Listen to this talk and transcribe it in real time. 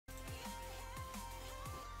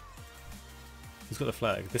Who's got the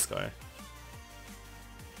flag? This guy.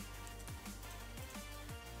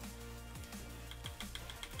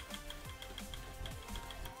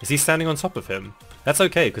 Is he standing on top of him? That's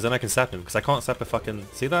okay, because then I can sap him, because I can't sap a fucking...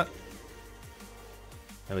 See that?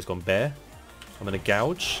 Now he's gone bare. I'm gonna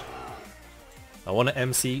gouge. I want to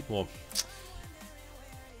MC... Well...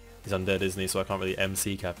 He's undead, isn't he? So I can't really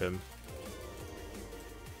MC cap him.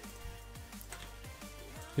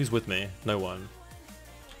 Who's with me? No one.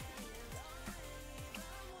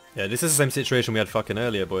 Yeah, this is the same situation we had fucking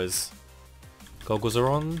earlier, boys. Goggles are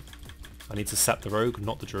on. I need to sap the rogue,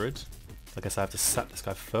 not the druid. I guess I have to sap this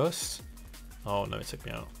guy first. Oh no, it took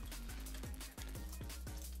me out.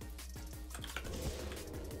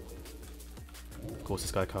 Of course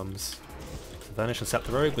this guy comes. So vanish and sap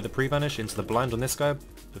the rogue with the pre-vanish into the blind on this guy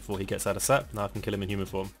before he gets out of sap. Now I can kill him in human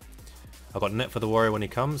form. I've got net for the warrior when he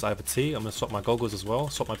comes. I have a T. I'm going to swap my goggles as well.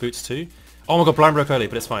 Swap my boots too. Oh my god, blind broke early,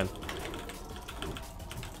 but it's fine.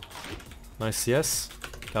 Nice CS.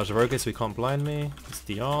 Gouge the rogue so he can't blind me. It's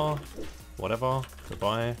DR. Whatever.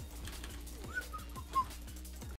 Goodbye.